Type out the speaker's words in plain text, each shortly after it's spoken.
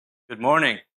Good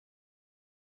morning.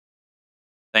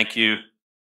 Thank you,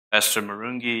 Pastor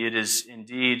Marungi. It is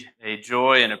indeed a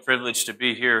joy and a privilege to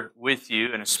be here with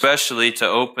you, and especially to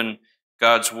open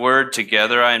God's Word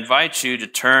together. I invite you to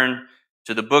turn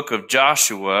to the book of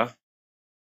Joshua,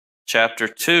 chapter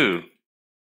 2.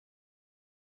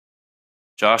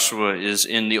 Joshua is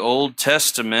in the Old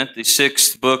Testament, the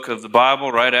sixth book of the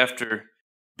Bible, right after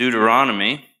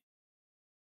Deuteronomy.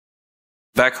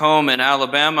 Back home in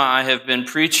Alabama, I have been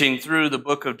preaching through the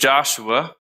book of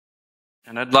Joshua,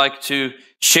 and I'd like to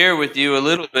share with you a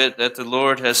little bit that the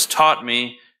Lord has taught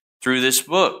me through this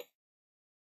book.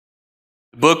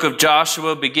 The book of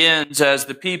Joshua begins as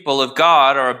the people of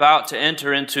God are about to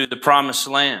enter into the promised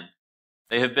land.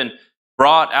 They have been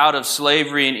brought out of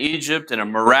slavery in Egypt in a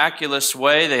miraculous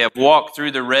way. They have walked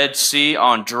through the Red Sea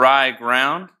on dry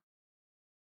ground.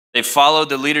 They followed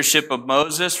the leadership of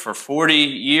Moses for 40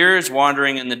 years,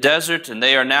 wandering in the desert, and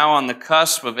they are now on the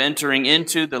cusp of entering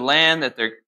into the land that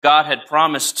God had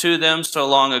promised to them so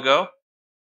long ago.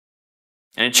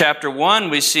 And in chapter 1,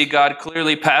 we see God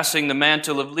clearly passing the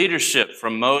mantle of leadership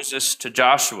from Moses to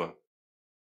Joshua.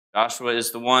 Joshua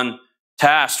is the one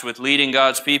tasked with leading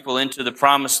God's people into the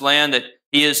promised land that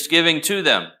he is giving to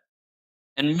them.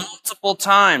 And multiple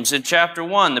times in chapter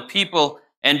 1, the people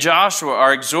and Joshua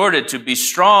are exhorted to be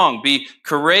strong, be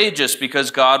courageous,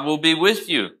 because God will be with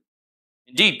you.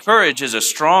 Indeed, courage is a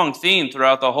strong theme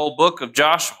throughout the whole book of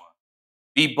Joshua.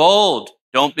 Be bold.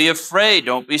 Don't be afraid.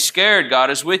 Don't be scared. God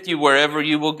is with you wherever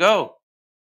you will go.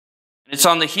 And it's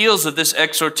on the heels of this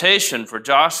exhortation for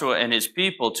Joshua and his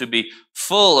people to be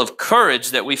full of courage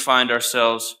that we find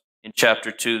ourselves in chapter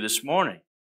 2 this morning.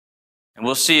 And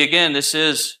we'll see again, this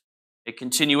is a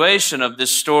continuation of this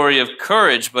story of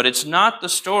courage, but it's not the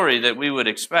story that we would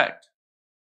expect.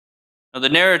 Now, the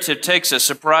narrative takes a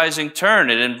surprising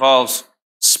turn. It involves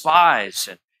spies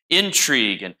and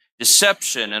intrigue and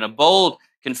deception and a bold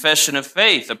confession of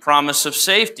faith, a promise of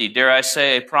safety, dare I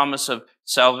say, a promise of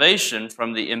salvation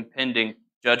from the impending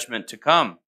judgment to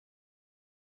come.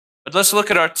 But let's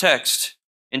look at our text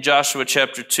in Joshua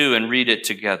chapter 2 and read it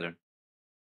together.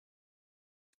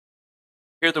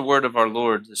 Hear the word of our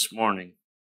Lord this morning.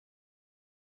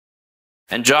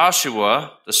 And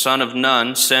Joshua, the son of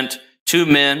Nun, sent 2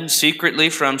 men secretly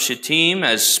from Shittim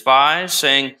as spies,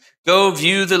 saying, "Go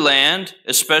view the land,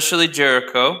 especially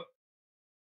Jericho."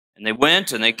 And they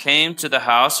went and they came to the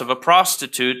house of a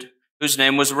prostitute whose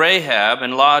name was Rahab,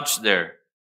 and lodged there.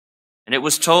 And it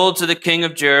was told to the king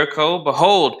of Jericho,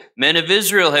 "Behold, men of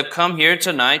Israel have come here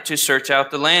tonight to search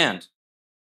out the land."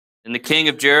 And the king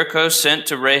of Jericho sent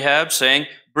to Rahab, saying,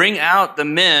 "Bring out the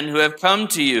men who have come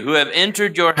to you, who have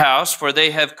entered your house, for they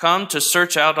have come to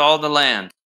search out all the land."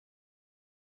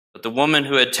 But the woman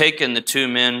who had taken the 2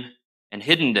 men and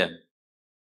hidden them,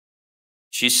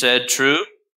 she said, "True,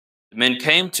 the men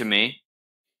came to me,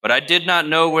 but I did not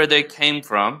know where they came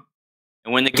from.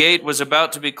 And when the gate was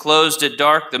about to be closed at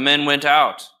dark, the men went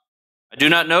out. I do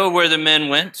not know where the men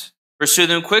went. Pursue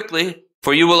them quickly,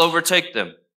 for you will overtake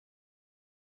them."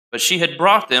 But she had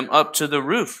brought them up to the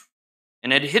roof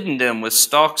and had hidden them with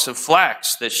stalks of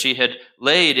flax that she had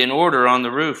laid in order on the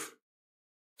roof.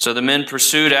 So the men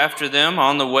pursued after them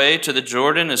on the way to the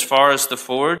Jordan as far as the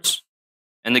fords,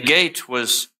 and the gate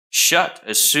was shut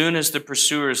as soon as the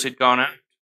pursuers had gone out.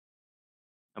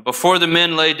 And before the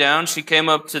men lay down, she came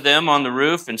up to them on the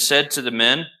roof and said to the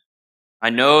men, "I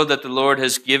know that the Lord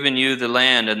has given you the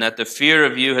land, and that the fear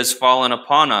of you has fallen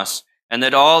upon us, and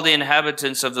that all the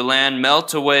inhabitants of the land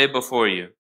melt away before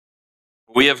you.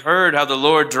 We have heard how the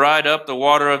Lord dried up the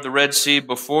water of the Red Sea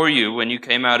before you when you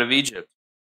came out of Egypt,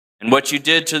 and what you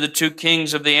did to the 2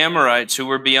 kings of the Amorites who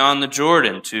were beyond the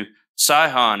Jordan, to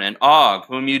Sihon and Og,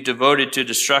 whom you devoted to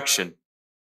destruction.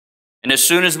 And as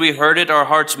soon as we heard it, our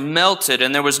hearts melted,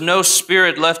 and there was no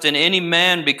spirit left in any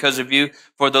man because of you.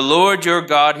 For the Lord your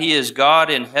God, he is God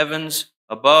in heavens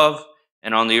above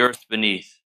and on the earth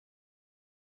beneath.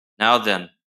 Now then,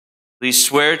 please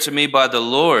swear to me by the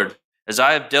Lord, as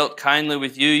I have dealt kindly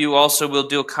with you, you also will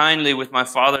deal kindly with my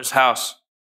father's house.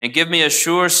 And give me a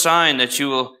sure sign that you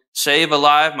will save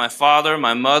alive my father,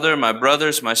 my mother, my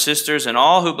brothers, my sisters, and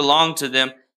all who belong to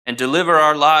them, and deliver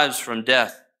our lives from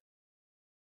death."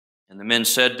 And the men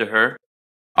said to her,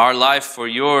 "Our life for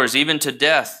yours, even to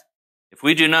death. If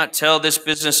we do not tell this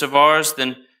business of ours,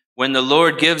 then when the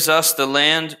Lord gives us the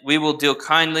land, we will deal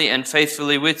kindly and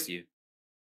faithfully with you."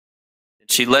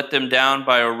 And she let them down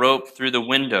by a rope through the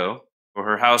window, for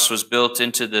her house was built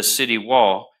into the city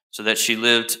wall, so that she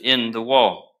lived in the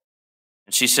wall.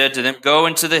 And she said to them, "Go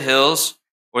into the hills,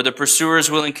 or the pursuers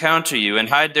will encounter you, and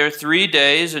hide there 3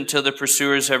 days until the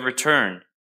pursuers have returned.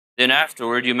 Then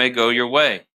afterward you may go your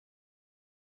way."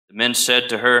 The men said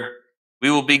to her,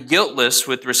 "We will be guiltless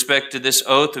with respect to this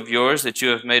oath of yours that you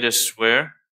have made us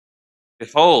swear.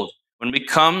 Behold, when we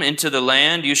come into the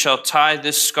land, you shall tie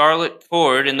this scarlet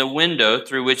cord in the window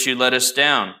through which you let us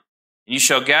down. And you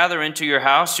shall gather into your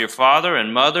house your father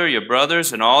and mother, your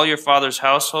brothers, and all your father's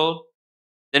household.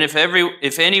 Then if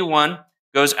anyone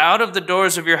goes out of the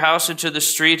doors of your house into the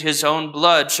street, his own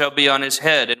blood shall be on his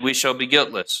head, and we shall be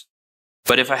guiltless.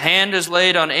 But if a hand is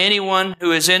laid on anyone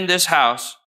who is in this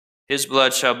house, his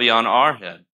blood shall be on our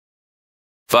head.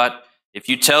 But if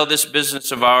you tell this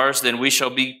business of ours, then we shall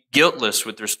be guiltless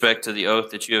with respect to the oath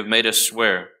that you have made us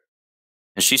swear."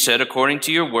 And she said, "According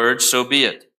to your word, so be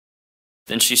it."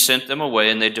 Then she sent them away,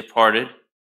 and they departed,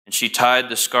 and she tied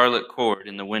the scarlet cord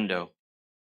in the window.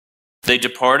 They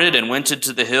departed and went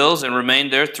into the hills and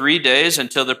remained there 3 days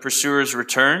until the pursuers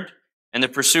returned. And the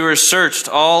pursuers searched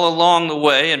all along the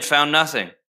way and found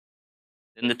nothing.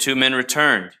 Then the 2 men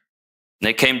returned. And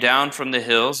they came down from the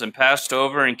hills and passed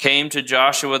over and came to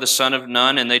Joshua the son of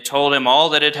Nun, and they told him all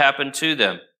that had happened to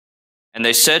them. And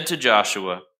they said to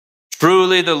Joshua,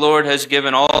 "Truly the Lord has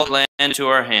given all the land to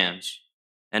our hands,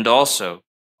 and also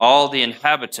all the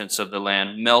inhabitants of the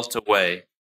land melt away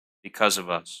because of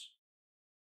us."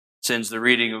 This ends the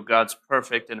reading of God's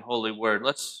perfect and holy word.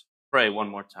 Let's pray one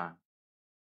more time.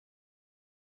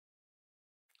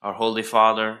 Our Holy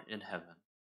Father in heaven,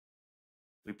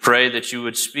 we pray that you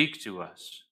would speak to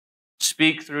us.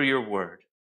 Speak through your word.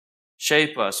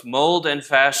 Shape us, mold and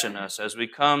fashion us as we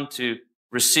come to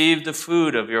receive the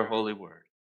food of your holy word.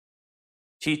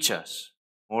 Teach us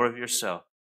more of yourself.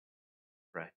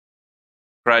 Pray. In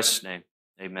Christ's name,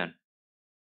 amen.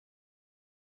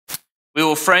 We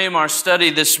will frame our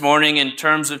study this morning in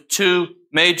terms of 2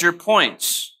 major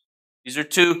points. These are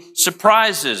 2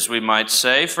 surprises, we might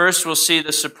say. First, we'll see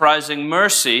the surprising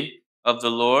mercy of the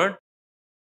Lord,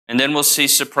 and then we'll see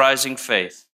surprising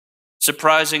faith.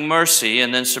 Surprising mercy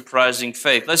and then surprising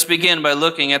faith. Let's begin by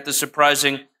looking at the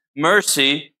surprising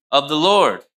mercy of the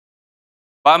Lord.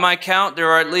 By my count, there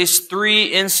are at least 3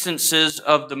 instances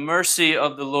of the mercy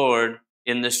of the Lord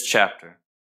in this chapter.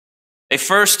 A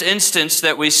first instance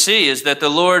that we see is that the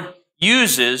Lord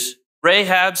uses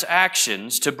Rahab's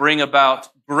actions to bring about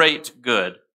great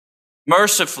good.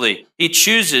 Mercifully, he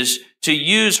chooses to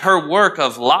use her work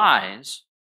of lies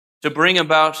to bring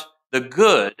about the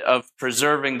good of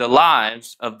preserving the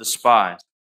lives of the spies.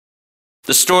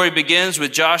 The story begins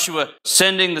with Joshua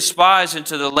sending the spies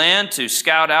into the land to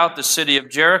scout out the city of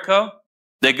Jericho.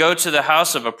 They go to the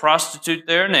house of a prostitute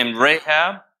there named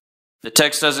Rahab. The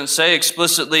text doesn't say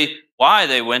explicitly why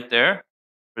they went there,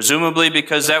 presumably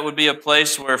because that would be a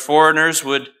place where foreigners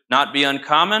would not be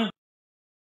uncommon,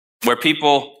 where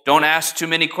people don't ask too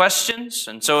many questions,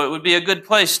 and so it would be a good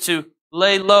place to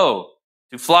lay low,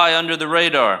 to fly under the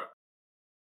radar.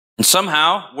 And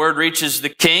somehow, word reaches the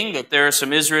king that there are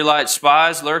some Israelite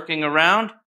spies lurking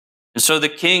around, and so the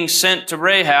king sent to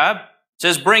Rahab,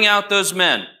 says, "Bring out those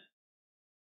men."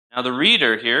 Now the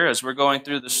reader here, as we're going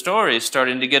through the story, is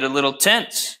starting to get a little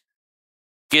tense,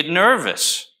 get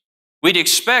nervous. We'd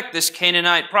expect this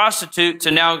Canaanite prostitute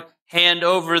to now hand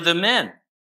over the men.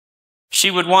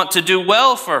 She would want to do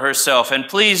well for herself, and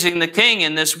pleasing the king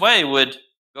in this way would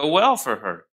go well for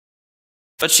her.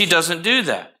 But she doesn't do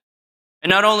that. And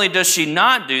not only does she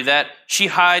not do that, she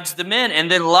hides the men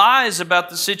and then lies about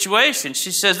the situation.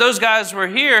 She says, "Those guys were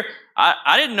here.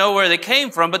 I didn't know where they came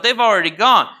from, but they've already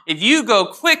gone. If you go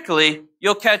quickly,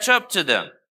 you'll catch up to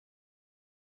them."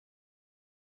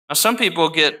 Now, some people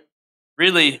get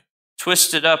really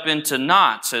twisted up into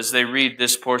knots as they read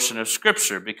this portion of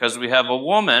Scripture, because we have a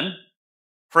woman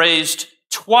praised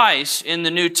twice in the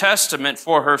New Testament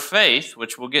for her faith,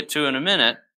 which we'll get to in a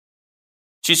minute.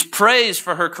 She's praised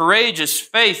for her courageous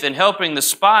faith in helping the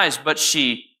spies, but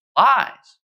she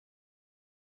lies.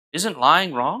 Isn't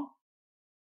lying wrong?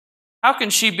 How can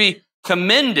she be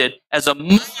commended as a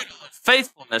model of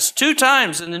faithfulness 2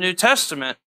 times in the New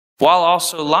Testament while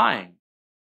also lying?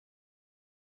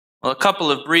 Well, a couple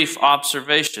of brief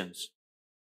observations.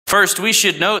 First, we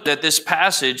should note that this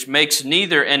passage makes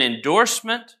neither an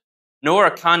endorsement nor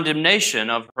a condemnation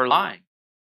of her lying.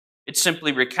 It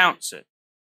simply recounts it.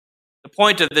 The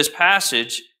point of this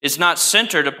passage is not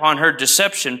centered upon her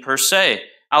deception per se.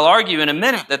 I'll argue in a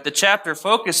minute that the chapter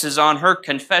focuses on her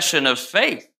confession of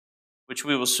faith, which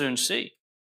we will soon see.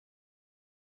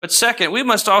 But second, we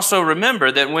must also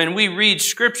remember that when we read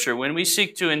Scripture, when we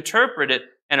seek to interpret it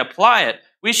and apply it,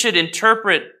 we should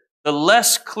interpret the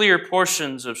less clear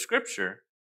portions of Scripture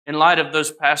in light of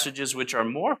those passages which are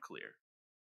more clear.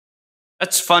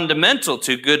 That's fundamental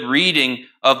to good reading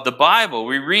of the Bible.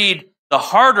 We read the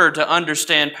harder to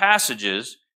understand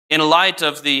passages in light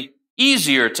of the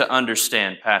easier to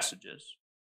understand passages.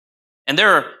 And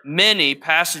there are many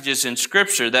passages in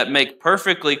Scripture that make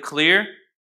perfectly clear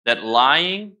that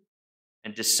lying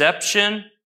and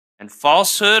deception and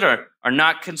falsehood are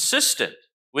not consistent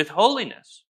with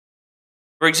holiness.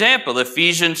 For example,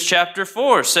 Ephesians chapter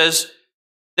 4 says,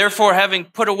 "Therefore, having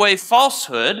put away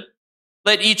falsehood,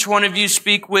 let each one of you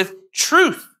speak with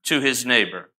truth to his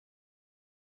neighbor.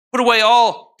 Put away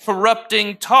all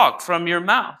corrupting talk from your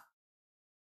mouth."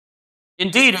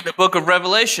 Indeed, in the book of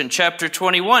Revelation, chapter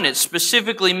 21, it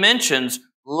specifically mentions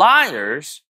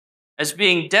liars as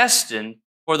being destined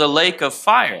for the lake of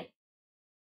fire.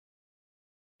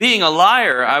 Being a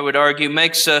liar, I would argue,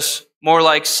 makes us more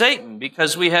like Satan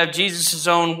because we have Jesus'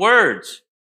 own words,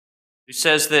 who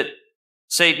says that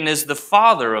Satan is the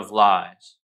father of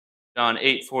lies, John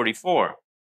 8:44.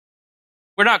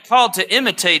 We're not called to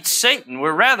imitate Satan.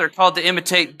 We're rather called to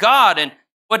imitate God. And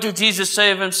what did Jesus say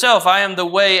of himself? "I am the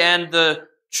way and the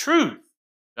truth,"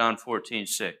 John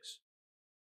 14:6.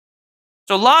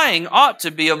 So lying ought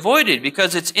to be avoided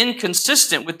because it's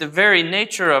inconsistent with the very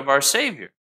nature of our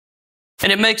Savior.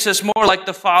 And it makes us more like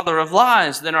the father of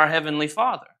lies than our heavenly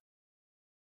Father.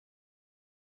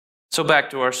 So back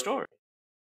to our story.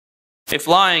 If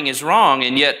lying is wrong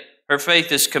and yet her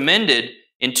faith is commended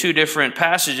in two different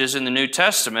passages in the New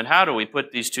Testament, how do we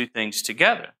put these two things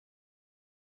together?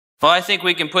 Well, I think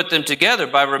we can put them together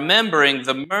by remembering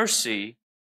the mercy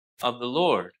of the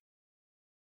Lord.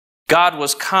 God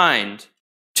was kind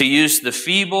to use the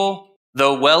feeble,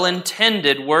 though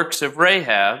well-intended works of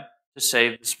Rahab to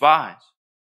save the spies.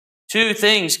 Two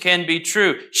things can be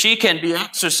true. She can be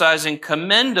exercising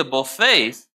commendable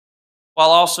faith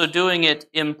while also doing it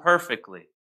imperfectly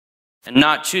and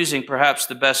not choosing perhaps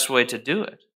the best way to do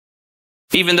it.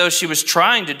 Even though she was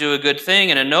trying to do a good thing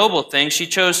and a noble thing, she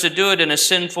chose to do it in a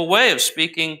sinful way of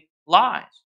speaking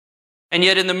lies. And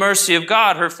yet in the mercy of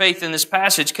God, her faith in this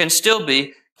passage can still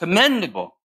be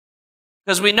commendable.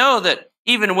 Because we know that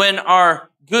even when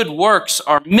our good works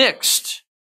are mixed,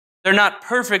 they're not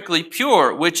perfectly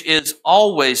pure, which is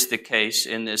always the case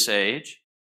in this age.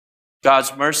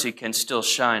 God's mercy can still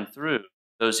shine through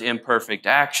those imperfect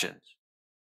actions.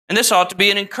 And this ought to be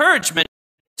an encouragement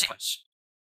to us.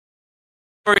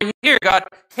 For here, God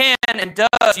can and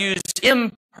does use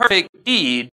imperfect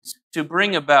deeds to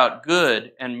bring about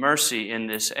good and mercy in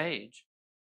this age.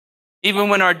 Even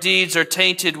when our deeds are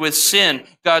tainted with sin,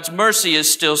 God's mercy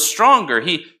is still stronger.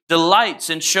 He delights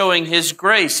in showing His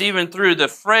grace even through the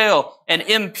frail and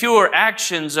impure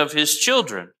actions of His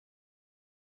children.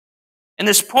 And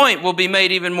this point will be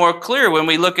made even more clear when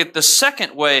we look at the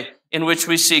second way in which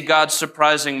we see God's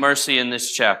surprising mercy in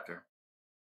this chapter.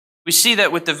 We see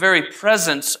that with the very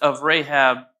presence of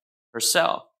Rahab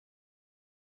herself.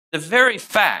 The very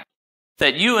fact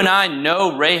that you and I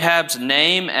know Rahab's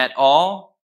name at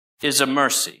all is a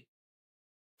mercy.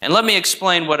 And let me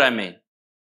explain what I mean.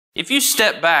 If you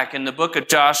step back in the book of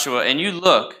Joshua and you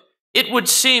look, it would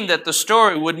seem that the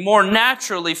story would more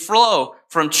naturally flow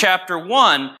from chapter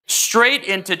 1 straight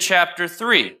into chapter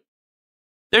 3.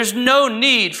 There's no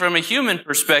need from a human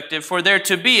perspective for there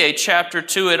to be a chapter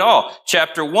 2 at all.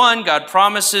 Chapter 1, God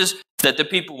promises that the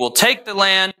people will take the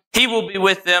land, He will be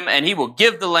with them, and He will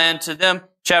give the land to them.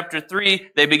 Chapter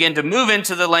 3, they begin to move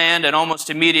into the land, and almost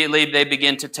immediately they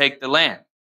begin to take the land.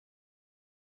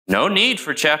 No need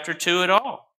for chapter 2 at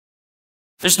all.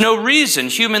 There's no reason,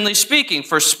 humanly speaking,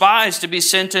 for spies to be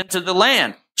sent into the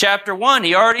land. Chapter 1,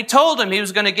 He already told them He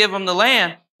was going to give them the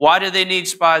land. Why do they need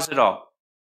spies at all?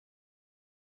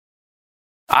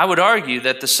 I would argue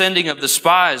that the sending of the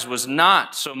spies was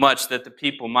not so much that the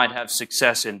people might have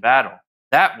success in battle.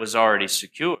 That was already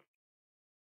secure.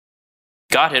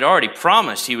 God had already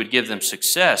promised He would give them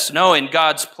success. No, in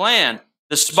God's plan,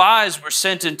 the spies were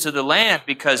sent into the land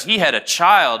because He had a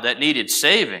child that needed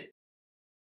saving.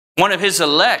 One of His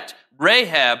elect,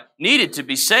 Rahab, needed to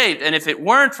be saved. And if it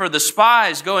weren't for the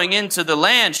spies going into the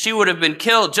land, she would have been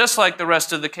killed just like the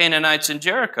rest of the Canaanites in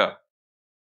Jericho.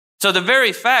 So the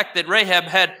very fact that Rahab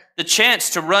had the chance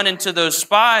to run into those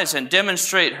spies and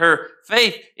demonstrate her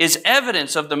faith is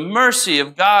evidence of the mercy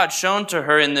of God shown to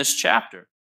her in this chapter.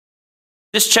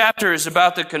 This chapter is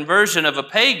about the conversion of a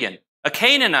pagan, a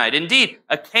Canaanite, indeed,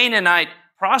 a Canaanite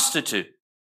prostitute.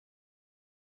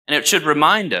 And it should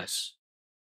remind us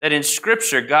that in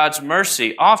Scripture, God's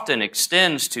mercy often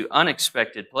extends to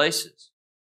unexpected places.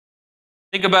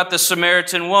 Think about the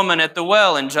Samaritan woman at the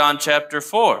well in John chapter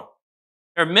 4.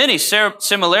 There are many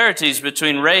similarities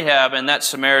between Rahab and that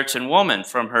Samaritan woman,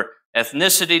 from her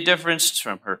ethnicity difference,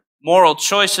 from her moral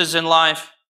choices in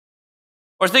life.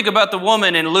 Or think about the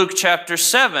woman in Luke chapter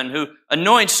 7 who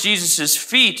anoints Jesus'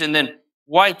 feet and then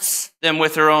wipes them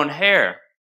with her own hair.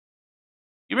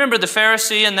 You remember the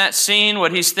Pharisee in that scene,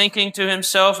 what he's thinking to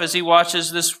himself as he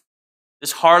watches this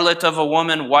harlot of a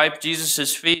woman wipe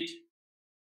Jesus' feet?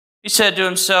 He said to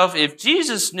himself, if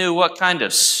Jesus knew what kind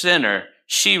of sinner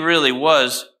she really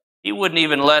was, he wouldn't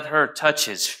even let her touch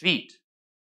his feet.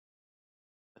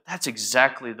 But that's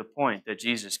exactly the point that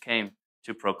Jesus came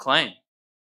to proclaim.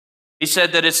 He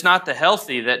said that it's not the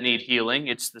healthy that need healing,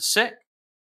 it's the sick.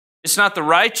 It's not the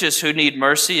righteous who need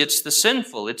mercy, it's the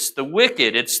sinful, it's the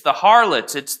wicked, it's the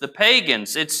harlots, it's the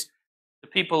pagans, it's the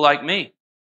people like me,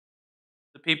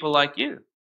 the people like you.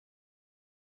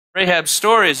 Rahab's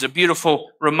story is a beautiful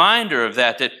reminder of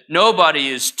that nobody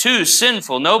is too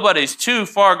sinful, nobody's too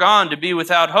far gone to be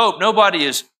without hope, nobody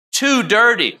is too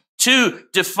dirty, too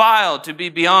defiled to be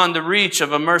beyond the reach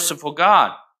of a merciful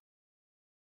God.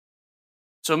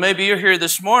 So maybe you're here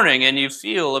this morning and you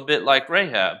feel a bit like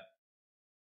Rahab.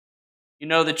 You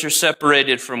know that you're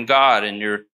separated from God and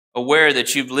you're aware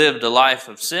that you've lived a life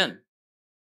of sin.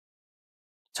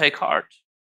 Take heart.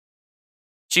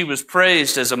 She was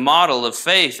praised as a model of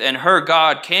faith, and her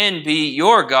God can be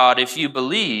your God if you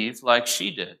believe like she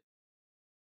did.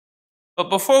 But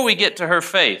before we get to her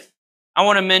faith, I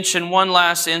want to mention one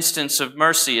last instance of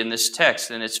mercy in this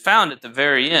text, and it's found at the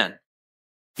very end.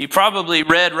 You probably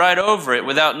read right over it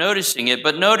without noticing it,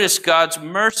 but notice God's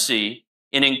mercy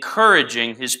in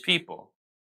encouraging his people.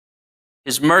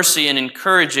 His mercy in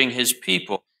encouraging his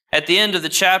people. At the end of the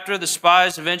chapter, the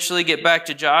spies eventually get back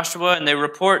to Joshua and they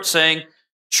report saying,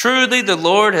 truly the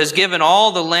Lord has given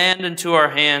all the land into our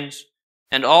hands,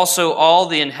 and also all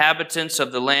the inhabitants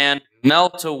of the land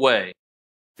melt away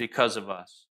because of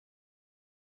us.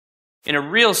 In a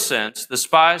real sense, the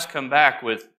spies come back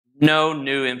with no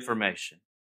new information.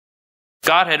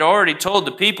 God had already told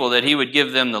the people that he would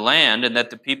give them the land and that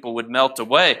the people would melt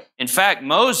away. In fact,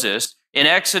 Moses, in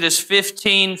Exodus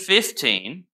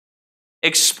 15:15,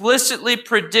 explicitly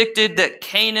predicted that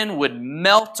Canaan would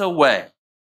melt away.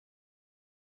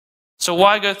 So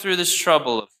why go through this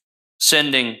trouble of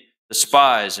sending the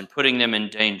spies and putting them in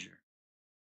danger?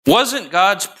 Wasn't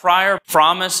God's prior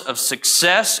promise of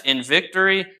success in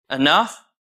victory enough?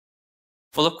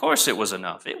 Well, of course it was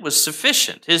enough. It was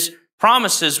sufficient. His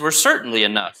promises were certainly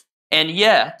enough. And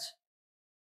yet,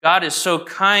 God is so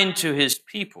kind to his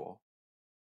people.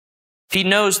 He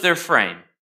knows their frame.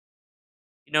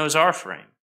 He knows our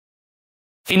frame.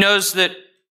 He knows that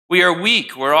we are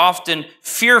weak. We're often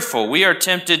fearful. We are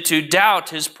tempted to doubt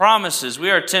his promises. We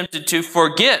are tempted to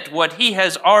forget what he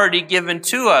has already given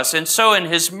to us. And so in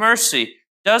his mercy,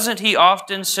 doesn't he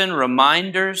often send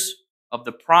reminders of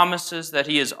the promises that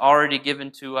he has already given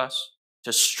to us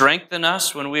to strengthen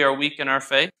us when we are weak in our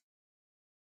faith?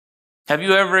 Have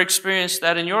you ever experienced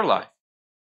that in your life?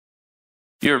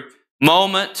 You're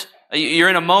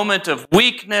in a moment of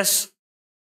weakness,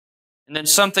 and then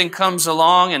something comes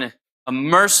along and a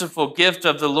merciful gift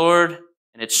of the Lord,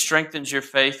 and it strengthens your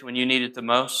faith when you need it the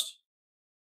most.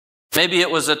 Maybe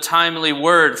it was a timely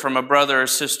word from a brother or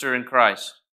sister in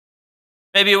Christ.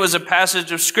 Maybe it was a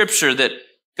passage of Scripture that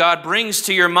God brings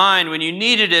to your mind when you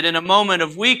needed it in a moment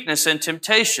of weakness and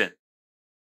temptation.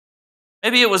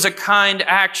 Maybe it was a kind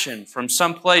action from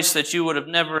some place that you would have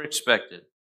never expected.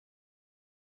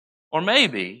 Or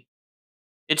maybe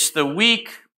it's the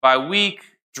week by week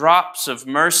drops of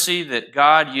mercy that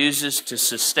God uses to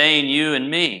sustain you and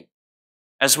me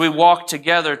as we walk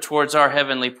together towards our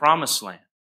heavenly promised land.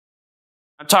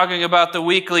 I'm talking about the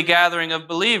weekly gathering of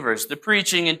believers, the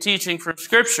preaching and teaching from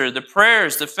Scripture, the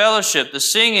prayers, the fellowship, the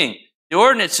singing, the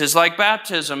ordinances like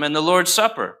baptism and the Lord's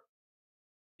Supper.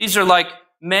 These are like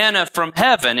manna from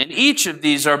heaven, and each of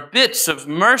these are bits of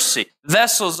mercy,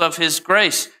 vessels of his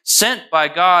grace, sent by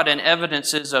God and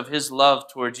evidences of his love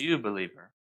towards you, believer.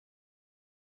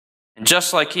 And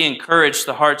just like he encouraged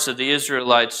the hearts of the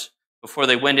Israelites before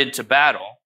they went into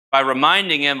battle, by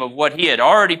reminding them of what he had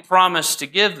already promised to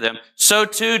give them, so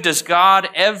too does God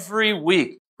every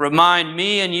week remind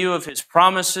me and you of his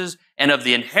promises and of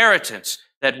the inheritance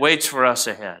that waits for us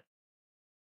ahead.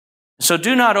 So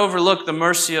do not overlook the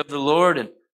mercy of the Lord, and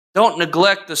don't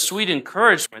neglect the sweet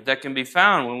encouragement that can be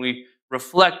found when we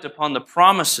reflect upon the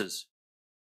promises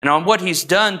and on what he's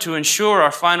done to ensure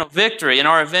our final victory and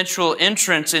our eventual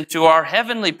entrance into our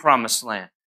heavenly promised land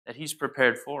that he's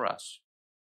prepared for us.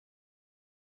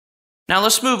 Now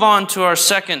let's move on to our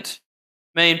second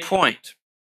main point,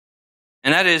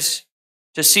 and that is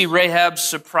to see Rahab's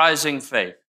surprising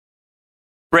faith.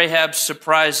 Rahab's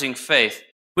surprising faith.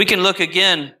 We can look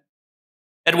again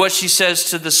at what she says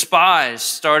to the spies,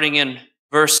 starting in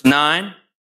verse 9. And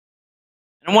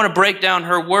I want to break down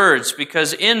her words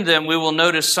because in them we will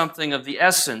notice something of the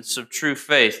essence of true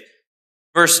faith.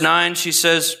 Verse 9, she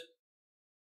says,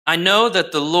 I know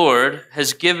that the Lord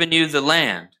has given you the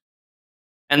land,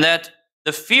 and that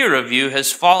the fear of you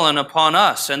has fallen upon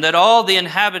us, and that all the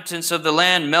inhabitants of the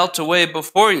land melt away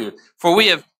before you. For we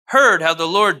have heard how the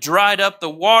Lord dried up the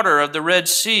water of the Red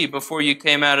Sea before you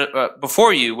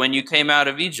when you came out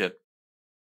of Egypt,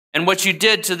 and what you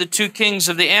did to the two kings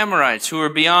of the Amorites who were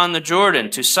beyond the Jordan,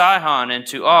 to Sihon and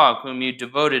to Og, whom you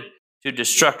devoted to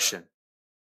destruction.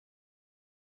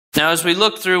 Now, as we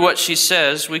look through what she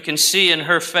says, we can see in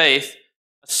her faith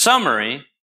a summary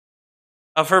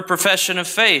of her profession of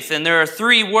faith. And there are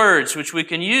three words which we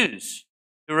can use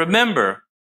to remember,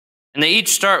 and they each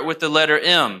start with the letter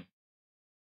M.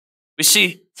 We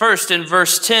see first in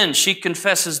verse 10, she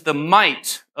confesses the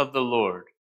might of the Lord.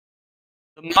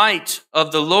 The might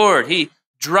of the Lord. He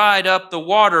dried up the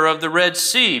water of the Red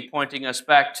Sea, pointing us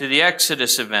back to the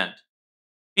Exodus event.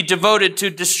 He devoted to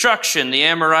destruction the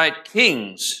Amorite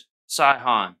kings,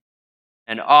 Sihon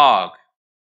and Og.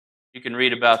 You can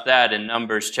read about that in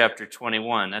Numbers chapter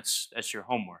 21. That's your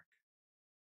homework.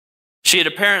 She had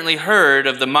apparently heard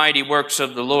of the mighty works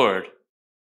of the Lord.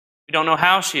 We don't know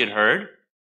how she had heard,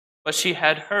 but she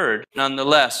had heard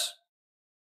nonetheless.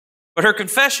 But her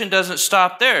confession doesn't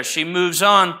stop there. She moves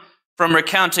on from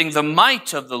recounting the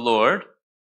might of the Lord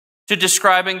to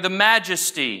describing the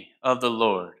majesty of the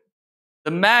Lord.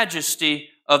 The majesty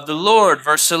of the Lord.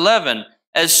 Verse 11,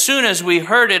 as soon as we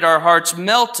heard it, our hearts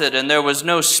melted, and there was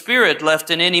no spirit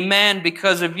left in any man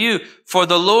because of you. For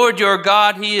the Lord your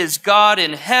God, He is God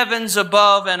in heavens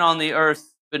above and on the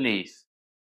earth beneath.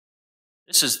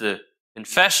 This is the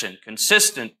confession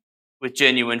consistent with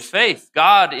genuine faith.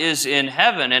 God is in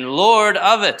heaven and Lord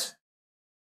of it,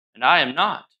 and I am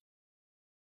not.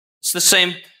 It's the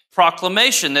same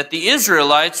proclamation that the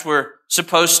Israelites were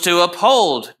supposed to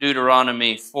uphold,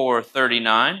 Deuteronomy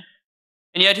 4:39.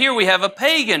 And yet here we have a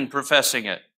pagan professing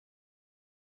it.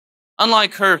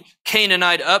 Unlike her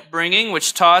Canaanite upbringing,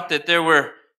 which taught that there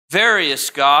were various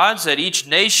gods, that each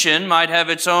nation might have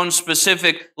its own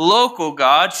specific local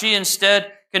god, she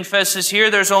instead confesses here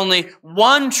there's only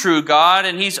one true God,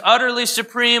 and He's utterly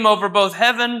supreme over both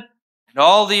heaven and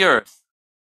all the earth.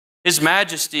 His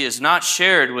majesty is not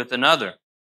shared with another.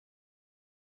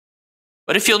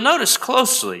 But if you'll notice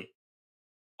closely,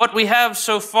 what we have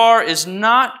so far is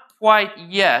not quite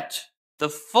yet the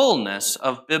fullness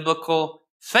of biblical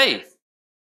faith.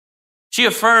 She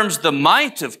affirms the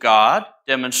might of God,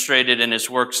 demonstrated in His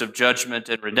works of judgment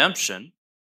and redemption.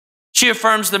 She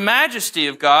affirms the majesty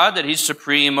of God, that He's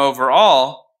supreme over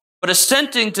all. But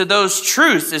assenting to those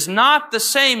truths is not the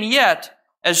same yet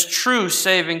as true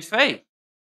saving faith.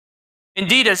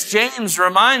 Indeed, as James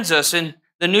reminds us in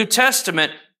the New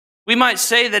Testament, we might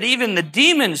say that even the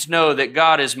demons know that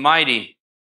God is mighty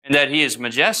and that He is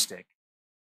majestic.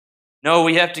 No,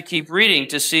 we have to keep reading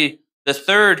to see the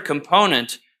third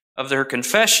component of her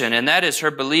confession, and that is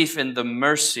her belief in the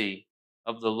mercy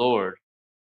of the Lord.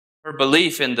 Her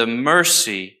belief in the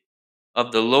mercy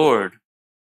of the Lord.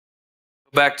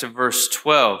 Go back to verse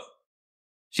 12.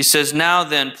 She says, now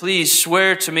then, please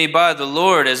swear to me by the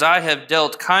Lord, as I have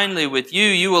dealt kindly with you,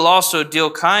 you will also deal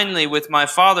kindly with my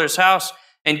father's house,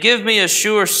 and give me a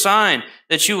sure sign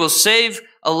that you will save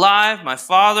alive my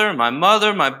father, my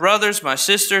mother, my brothers, my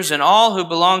sisters, and all who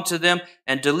belong to them,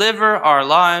 and deliver our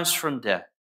lives from death.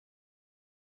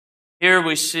 Here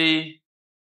we see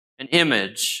an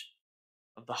image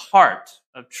of the heart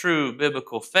of true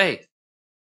biblical faith.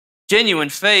 Genuine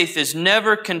faith is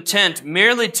never content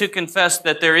merely to confess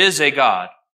that there is a God.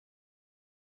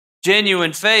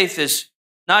 Genuine faith is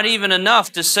not even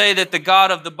enough to say that the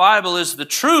God of the Bible is the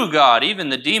true God. Even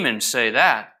the demons say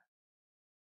that.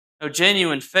 No,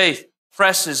 genuine faith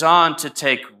presses on to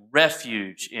take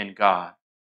refuge in God.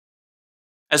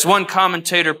 As one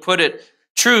commentator put it,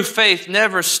 true faith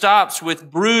never stops with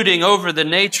brooding over the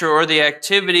nature or the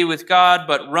activity with God,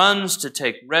 but runs to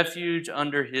take refuge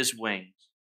under His wings.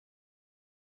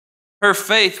 Her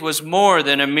faith was more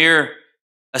than a mere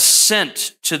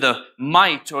assent to the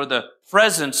might or the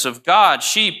presence of God.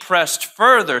 She pressed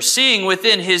further, seeing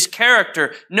within His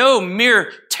character no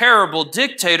mere terrible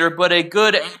dictator, but a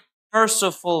good and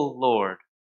merciful Lord.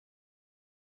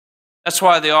 That's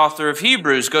why the author of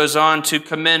Hebrews goes on to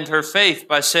commend her faith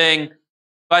by saying,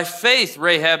 by faith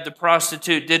Rahab the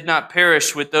prostitute did not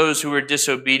perish with those who were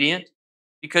disobedient,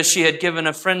 because she had given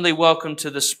a friendly welcome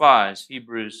to the spies.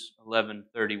 Hebrews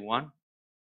 11:31.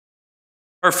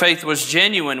 Her faith was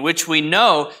genuine, which we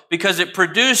know because it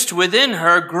produced within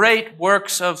her great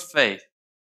works of faith.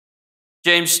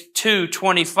 James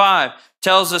 2:25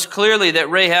 tells us clearly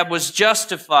that Rahab was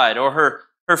justified, or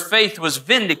her faith was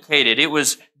vindicated. It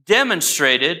was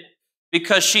demonstrated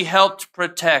because she helped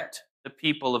protect the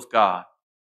people of God.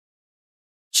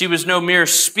 She was no mere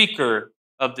speaker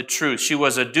of the truth. She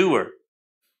was a doer,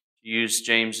 to use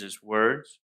James's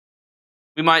words.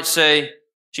 We might say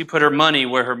she put her money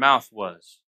where her mouth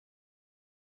was.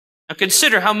 Now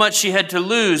consider how much she had to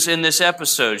lose in this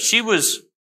episode. She was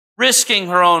risking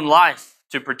her own life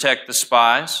to protect the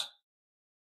spies,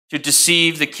 to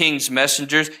deceive the king's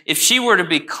messengers. If she were to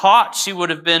be caught, she would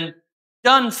have been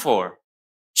done for.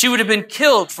 She would have been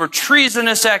killed for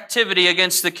treasonous activity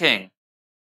against the king.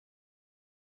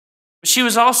 But she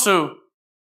was also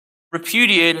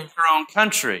repudiating her own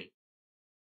country,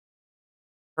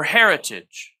 her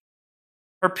heritage,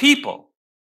 her people,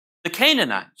 the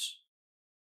Canaanites.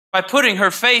 By putting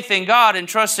her faith in God and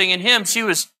trusting in Him, she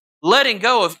was letting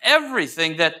go of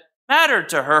everything that mattered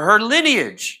to her, her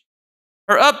lineage,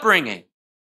 her upbringing.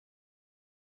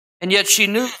 And yet she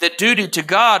knew that duty to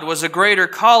God was a greater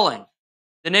calling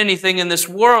than anything in this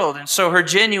world. And so her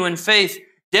genuine faith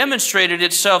demonstrated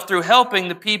itself through helping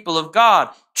the people of God.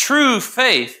 True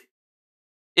faith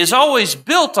is always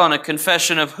built on a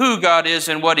confession of who God is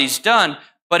and what He's done,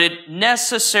 but it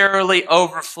necessarily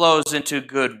overflows into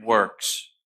good works.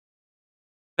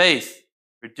 Faith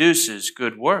produces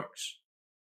good works.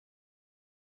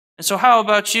 And so how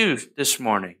about you this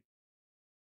morning?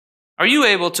 Are you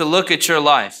able to look at your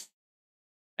life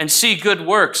and see good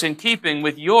works in keeping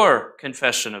with your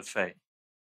confession of faith?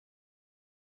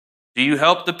 Do you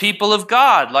help the people of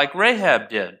God like Rahab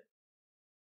did?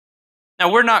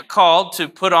 Now, we're not called to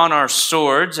put on our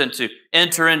swords and to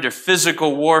enter into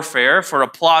physical warfare for a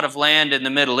plot of land in the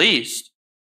Middle East.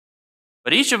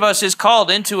 But each of us is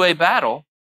called into a battle,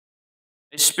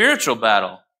 a spiritual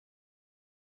battle.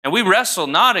 And we wrestle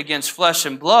not against flesh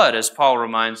and blood, as Paul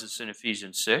reminds us in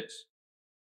Ephesians 6.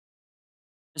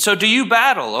 And so do you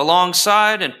battle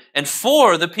alongside and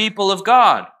for the people of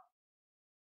God?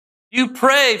 You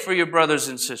pray for your brothers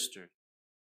and sisters.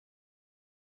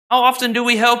 How often do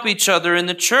we help each other in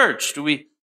the church? Do we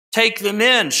take them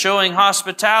in, showing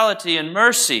hospitality and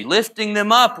mercy, lifting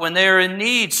them up when they are in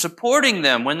need, supporting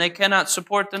them when they cannot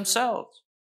support themselves?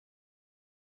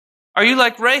 Are you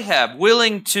like Rahab,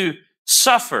 willing to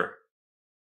suffer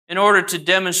in order to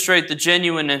demonstrate the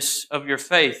genuineness of your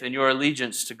faith and your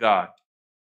allegiance to God?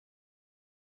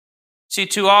 See,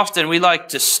 too often we like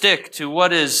to stick to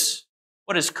what is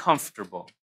comfortable,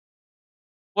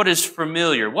 what is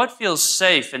familiar, what feels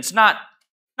safe, and it's not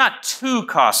too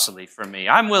costly for me.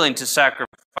 I'm willing to sacrifice.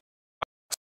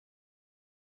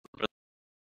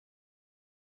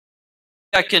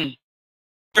 I can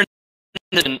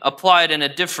apply it in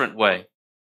a different way.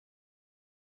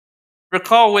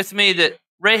 Recall with me that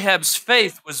Rahab's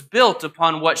faith was built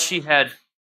upon what she had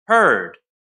heard.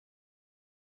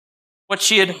 What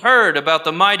she had heard about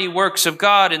the mighty works of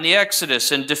God in the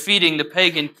Exodus and defeating the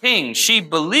pagan king. She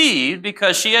believed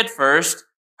because she had first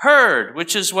heard,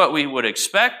 which is what we would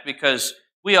expect because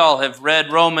we all have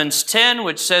read Romans 10,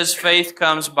 which says faith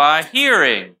comes by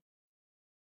hearing.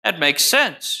 That makes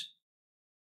sense.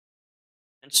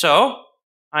 And so,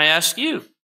 I ask you,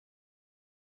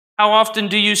 how often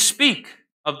do you speak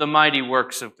of the mighty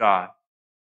works of God?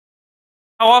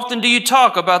 How often do you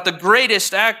talk about the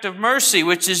greatest act of mercy,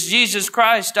 which is Jesus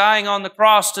Christ dying on the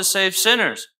cross to save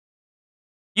sinners?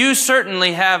 You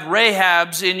certainly have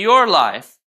Rahabs in your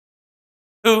life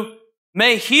who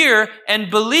may hear and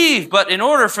believe, but in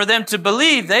order for them to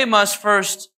believe, they must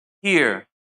first hear.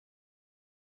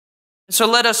 And so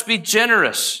let us be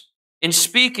generous in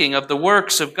speaking of the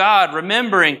works of God,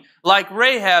 remembering, like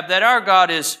Rahab, that our God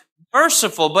is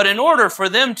merciful, but in order for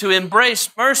them to embrace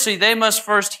mercy, they must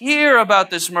first hear about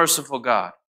this merciful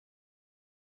God.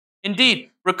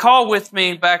 Indeed, recall with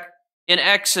me back in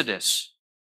Exodus.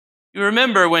 You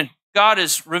remember when God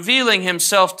is revealing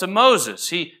Himself to Moses.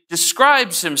 He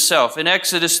describes Himself in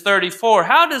Exodus 34.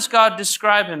 How does God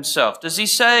describe Himself? Does He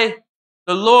say,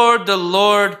 the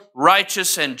Lord,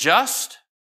 righteous and just?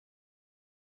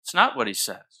 It's not what He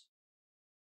says.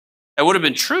 That would have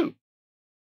been true.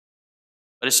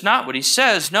 But it's not what He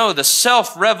says. No, the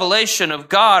self-revelation of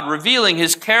God revealing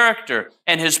His character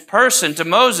and His person to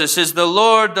Moses is the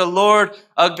Lord,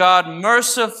 a God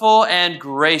merciful and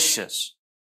gracious.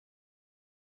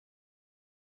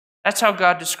 That's how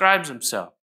God describes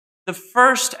Himself. The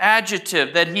first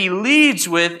adjective that He leads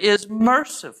with is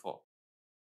merciful.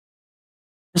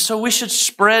 And so we should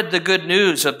spread the good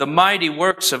news of the mighty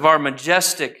works of our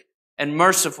majestic and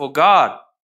merciful God.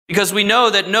 Because we know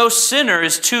that no sinner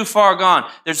is too far gone.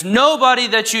 There's nobody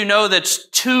that you know that's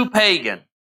too pagan.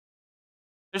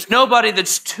 There's nobody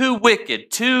that's too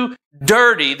wicked, too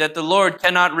dirty that the Lord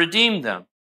cannot redeem them.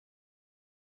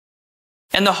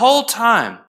 And the whole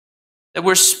time, that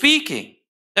we're speaking,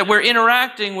 that we're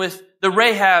interacting with the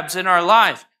Rahabs in our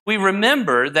life, we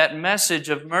remember that message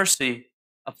of mercy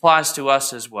applies to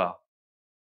us as well.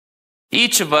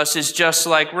 Each of us is just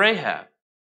like Rahab.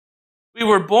 We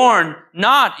were born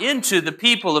not into the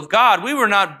people of God. We were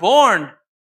not born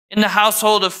in the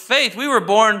household of faith. We were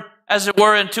born, as it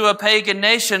were, into a pagan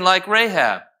nation like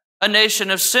Rahab, a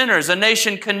nation of sinners, a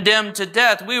nation condemned to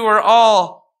death. We were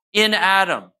all in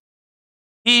Adam.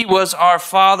 He was our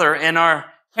father, and our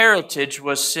heritage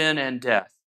was sin and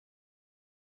death.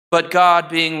 But God,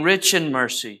 being rich in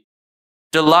mercy,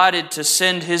 delighted to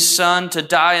send his Son to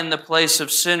die in the place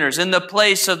of sinners, in the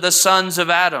place of the sons of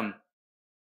Adam.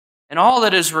 And all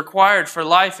that is required for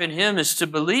life in him is to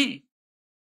believe.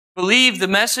 Believe the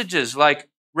messages like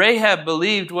Rahab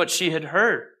believed what she had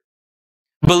heard.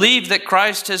 Believe that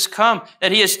Christ has come,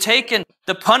 that he has taken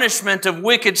the punishment of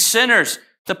wicked sinners,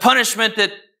 the punishment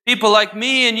that people like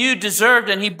me and you deserved,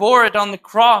 and he bore it on the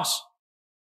cross,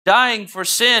 dying for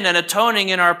sin and atoning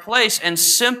in our place, and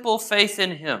simple faith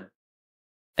in him,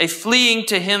 a fleeing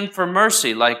to him for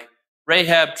mercy, like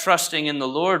Rahab trusting in the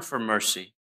Lord for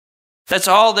mercy. That's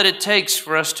all that it takes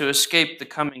for us to escape the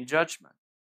coming judgment.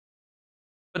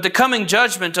 But the coming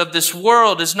judgment of this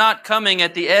world is not coming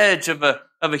at the edge of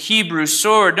a Hebrew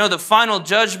sword. No, the final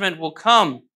judgment will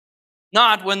come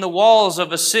not when the walls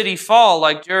of a city fall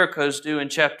like Jericho's do in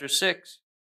chapter 6.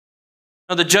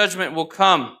 No, the judgment will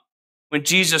come when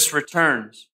Jesus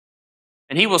returns.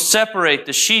 And he will separate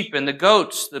the sheep and the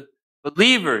goats, the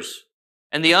believers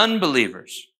and the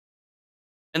unbelievers.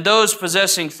 And those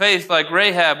possessing faith like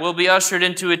Rahab will be ushered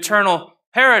into eternal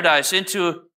paradise,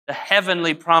 into the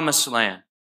heavenly promised land.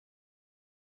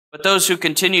 But those who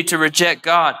continue to reject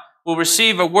God will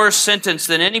receive a worse sentence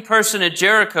than any person at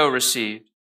Jericho received.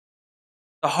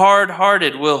 The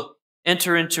hard-hearted will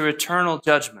enter into eternal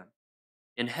judgment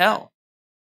in hell.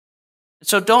 And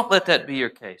so don't let that be your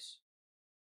case.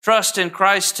 Trust in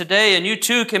Christ today, and you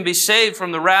too can be saved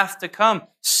from the wrath to come.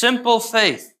 Simple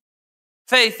faith.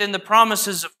 Faith in the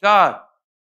promises of God,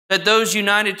 that those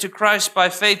united to Christ by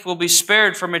faith will be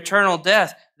spared from eternal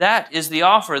death. That is the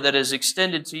offer that is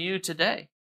extended to you today.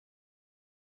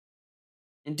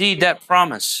 Indeed, that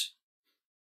promise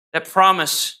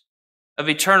of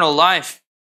eternal life,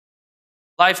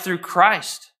 life through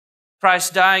Christ,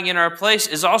 Christ dying in our place,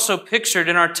 is also pictured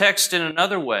in our text in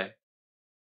another way.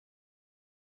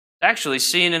 It's actually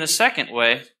seen in a second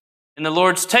way in the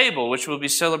Lord's table, which will be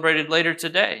celebrated later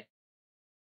today.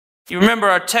 You remember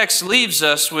our text leaves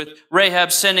us with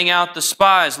Rahab sending out the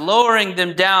spies, lowering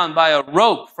them down by a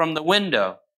rope from the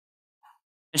window.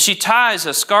 And she ties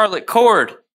a scarlet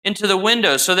cord into the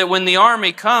window so that when the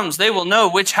army comes, they will know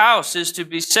which house is to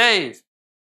be saved.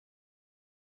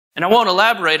 And I won't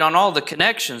elaborate on all the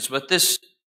connections, but this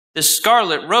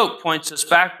scarlet rope points us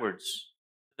backwards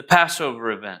to the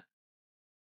Passover event.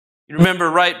 You remember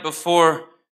right before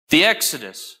the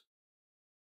Exodus,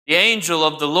 the angel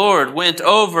of the Lord went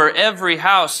over every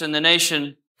house in the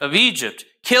nation of Egypt,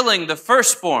 killing the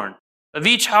firstborn of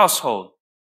each household,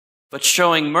 but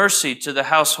showing mercy to the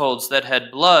households that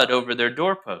had blood over their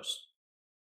doorposts.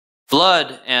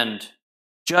 Blood and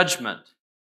judgment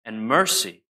and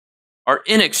mercy are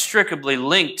inextricably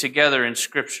linked together in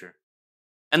Scripture.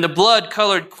 And the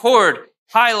blood-colored cord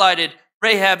highlighted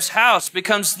Rahab's house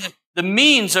becomes the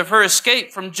means of her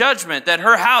escape from judgment, that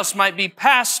her house might be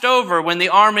passed over when the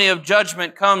army of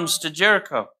judgment comes to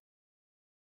Jericho.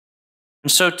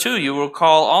 And so too, you will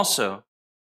recall also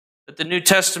that the New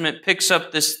Testament picks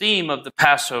up this theme of the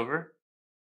Passover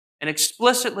and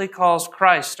explicitly calls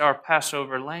Christ our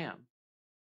Passover lamb.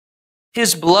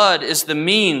 His blood is the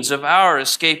means of our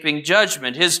escaping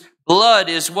judgment. His blood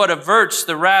is what averts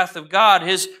the wrath of God.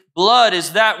 His blood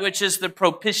is that which is the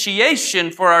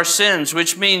propitiation for our sins,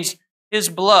 which means his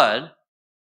blood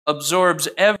absorbs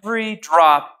every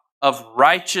drop of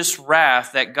righteous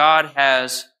wrath that God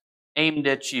has aimed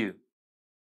at you.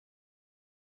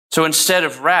 So instead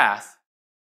of wrath,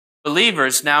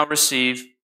 believers now receive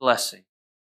blessing.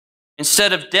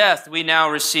 Instead of death, we now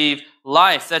receive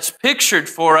life. That's pictured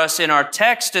for us in our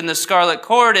text in the scarlet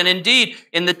cord, and indeed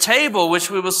in the table, which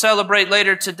we will celebrate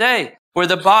later today, where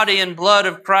the body and blood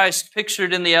of Christ,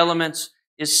 pictured in the elements,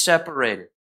 is separated.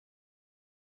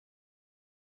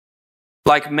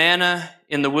 Like manna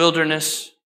in the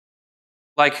wilderness,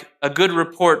 like a good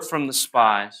report from the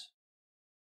spies,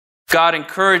 God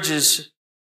encourages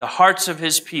the hearts of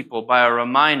his people by a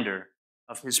reminder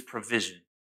of his provision,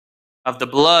 of the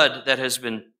blood that has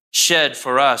been shed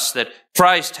for us, that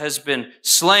Christ has been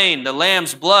slain, the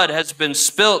Lamb's blood has been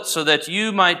spilt so that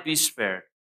you might be spared.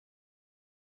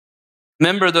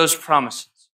 Remember those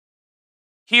promises.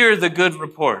 Hear the good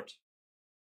report.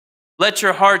 Let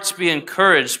your hearts be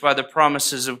encouraged by the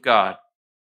promises of God.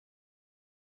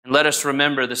 And let us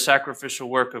remember the sacrificial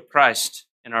work of Christ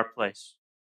in our place.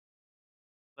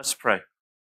 Let's pray.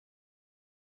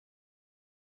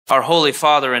 Our Holy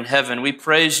Father in heaven, we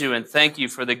praise you and thank you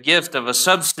for the gift of a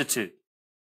substitute,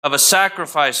 of a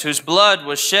sacrifice whose blood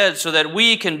was shed so that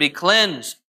we can be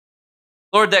cleansed.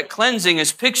 Lord, that cleansing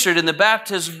is pictured in the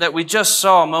baptism that we just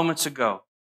saw moments ago.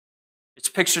 It's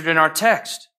pictured in our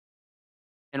text,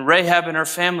 in Rahab and her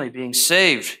family being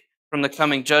saved from the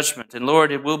coming judgment. And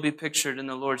Lord, it will be pictured in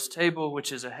the Lord's table,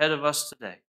 which is ahead of us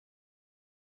today.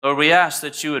 Lord, we ask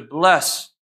that you would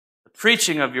bless the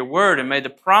preaching of your word, and may the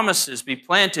promises be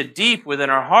planted deep within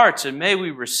our hearts, and may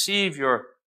we receive your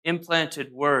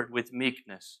implanted word with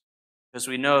meekness, because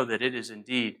we know that it is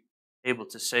indeed able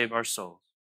to save our souls.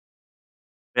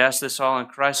 We ask this all in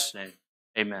Christ's name.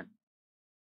 Amen.